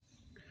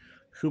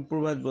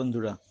সুপ্রভাত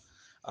বন্ধুরা।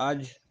 আজ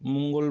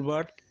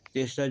মঙ্গলবার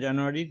 ৩রা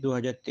জানুয়ারি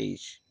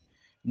 ২০২৩।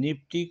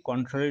 নিফটি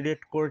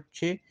কনসলিডেট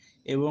করছে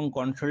এবং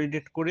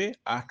কনসলিডেট করে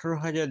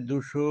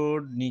 ১৮,২০০-র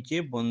নিচে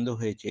বন্ধ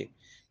হয়েছে।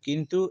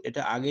 কিন্তু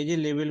এটা আগে যে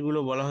লেভেলগুলো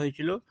বলা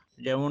হয়েছিল,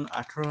 যেমন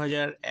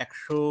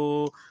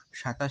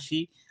 ১৮,১৮৭,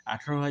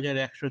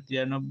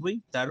 ১৮,১৯৩,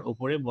 তার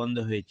ওপরে বন্ধ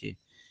হয়েছে।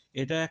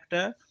 এটা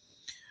একটা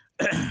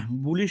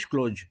বুলিশ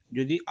ক্লোজ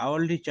যদি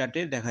আওয়ারলি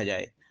চার্টে দেখা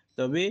যায়।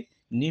 তবে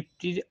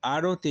নিফটির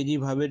আরও তেজি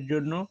ভাবের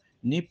জন্য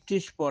নিফটি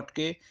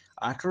স্পটকে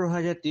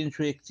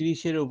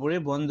 ১৮,৩৩১-এর ওপরে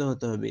বন্ধ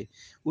হতে হবে।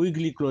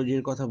 উইকলি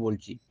ক্লোজের কথা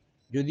বলছি।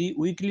 যদি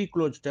উইকলি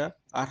ক্লোজটা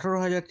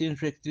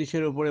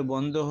 ১৮,৩৩১-এর ওপরে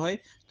বন্ধ হয়,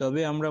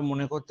 তবে আমরা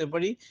মনে করতে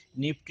পারি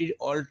নিফটির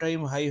অল টাইম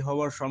হাই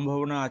হওয়ার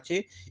সম্ভাবনা আছে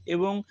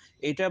এবং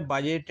এটা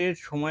বাজেটের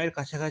সময়ের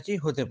কাছাকাছি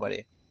হতে পারে।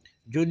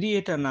 যদি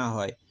এটা না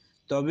হয়,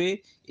 তবে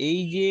এই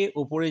যে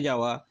ওপরে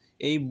যাওয়া,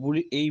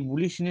 এই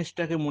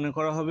বুলিশনেসটাকে মনে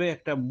করা হবে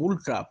একটা বুল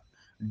ট্রাপ,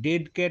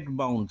 ডেড ক্যাট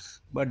বাউন্স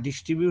বা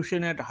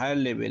ডিস্ট্রিবিউশন অ্যাট হায়ার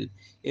লেভেল,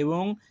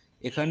 এবং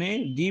এখানে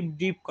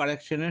ডিপ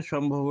কারেকশনের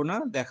সম্ভাবনা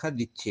দেখা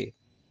দিচ্ছে।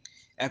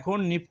 এখন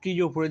নিফটি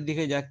যে উপরের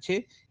দিকে যাচ্ছে,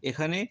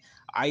 এখানে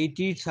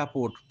আইটির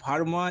সাপোর্ট,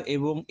 ফার্মা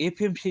এবং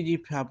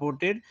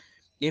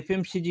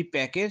এফএমসিজি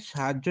প্যাকের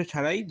সাহায্য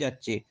ছাড়াই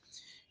যাচ্ছে।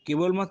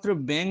 কেবলমাত্র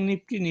ব্যাঙ্ক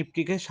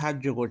নিফটিকে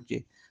সাহায্য করছে।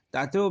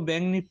 তাতেও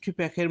ব্যাঙ্ক নিফটি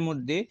প্যাকের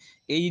মধ্যে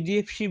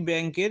এইচডিএফসি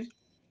ব্যাংকের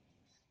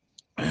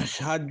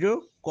সাহায্য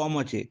কম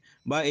আছে,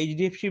 বা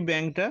এইচডিএফসি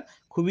ব্যাংকটা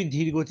খুবই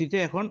ধীর গতিতে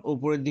এখন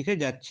ওপরের দিকে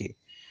যাচ্ছে।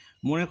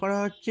 মনে করা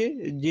হচ্ছে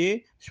যে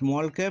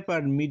স্মল ক্যাপ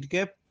আর মিড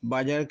ক্যাপ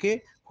বাজারকে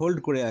হোল্ড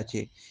করে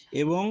আছে,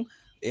 এবং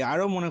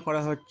আরও মনে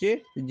করা হচ্ছে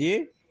যে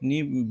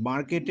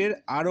মার্কেটের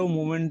আরও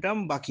মোমেন্টাম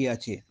বাকি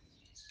আছে।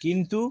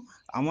 কিন্তু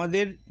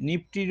আমাদের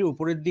নিফটির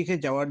উপরের দিকে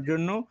যাওয়ার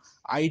জন্য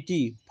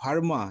আইটি,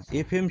 ফার্মা,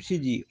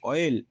 এফএমসিজি,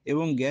 অয়েল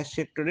এবং গ্যাস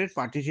সেক্টরের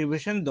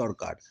পার্টিসিপেশন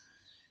দরকার।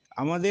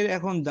 আমাদের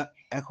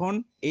এখন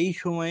এই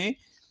সময়ে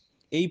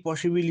এই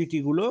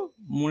পসিবিলিটিগুলো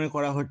মনে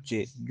করা হচ্ছে।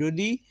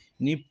 যদি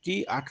নিফটি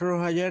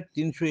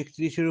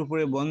 ১৮,৩৩১-এর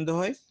উপরে বন্ধ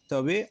হয়,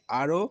 তবে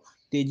আরও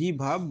তেজি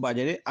ভাব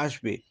বাজারে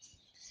আসবে।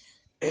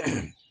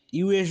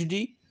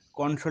 ইউএসডি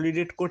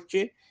কনসলিডেট করছে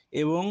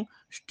এবং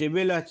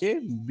স্টেবল আছে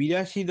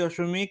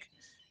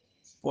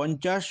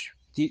 ৮২.৫০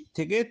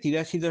 থেকে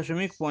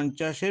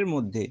 ৮৩.৫০-এর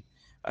মধ্যে।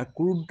 আর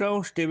ক্রুডটাও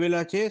স্টেবল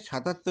আছে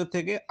 ৭৭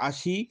 থেকে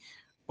 ৮০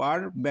 পার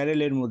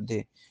ব্যারেলের মধ্যে।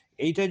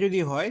 এইটা যদি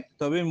হয়,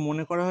 তবে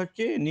মনে করা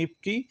হচ্ছে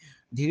নিফটি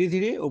ধীরে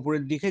ধীরে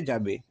ওপরের দিকে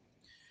যাবে।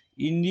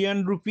 ইন্ডিয়ান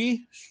রুপি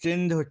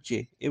স্ট্রেংথ হচ্ছে,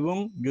 এবং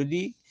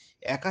যদি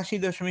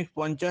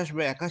 ৮১.৫০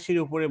 বা ৮১-র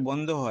উপরে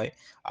বন্ধ হয়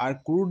আর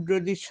ক্রুড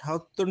যদি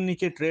 ৭০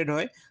 নিচে ট্রেড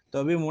হয়,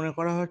 তবে মনে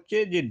করা হচ্ছে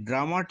যে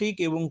ড্রামাটিক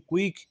এবং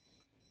কুইক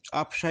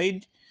আপসাইড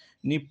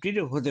নিফটির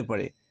হতে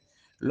পারে।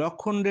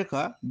 লক্ষণ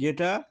রেখা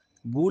যেটা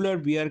বুল আর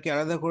বিয়ারকে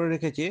আলাদা করে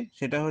রেখেছে,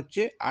 সেটা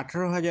হচ্ছে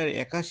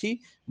 ১৮,০৮১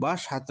 বা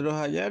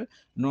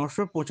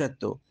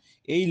 ১৭,৯৭৫।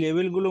 এই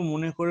লেভেলগুলো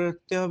মনে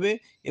করতে হবে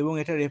এবং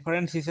এটা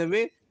রেফারেন্স হিসেবে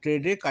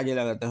ট্রেডে কাজে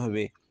লাগাতে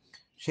হবে।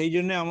 সেই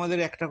জন্য আমাদের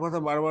একটা কথা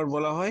বারবার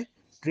বলা হয়,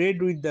 trade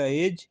with the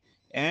edge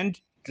and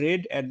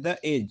trade at the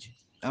edge.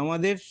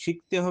 আমাদের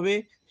শিখতে হবে,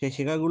 সেই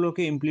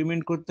শেখাগুলোকে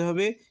ইমপ্লিমেন্ট করতে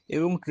হবে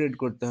এবং ট্রেড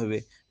করতে হবে,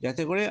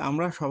 যাতে করে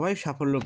আমরা সবাই সাফল্য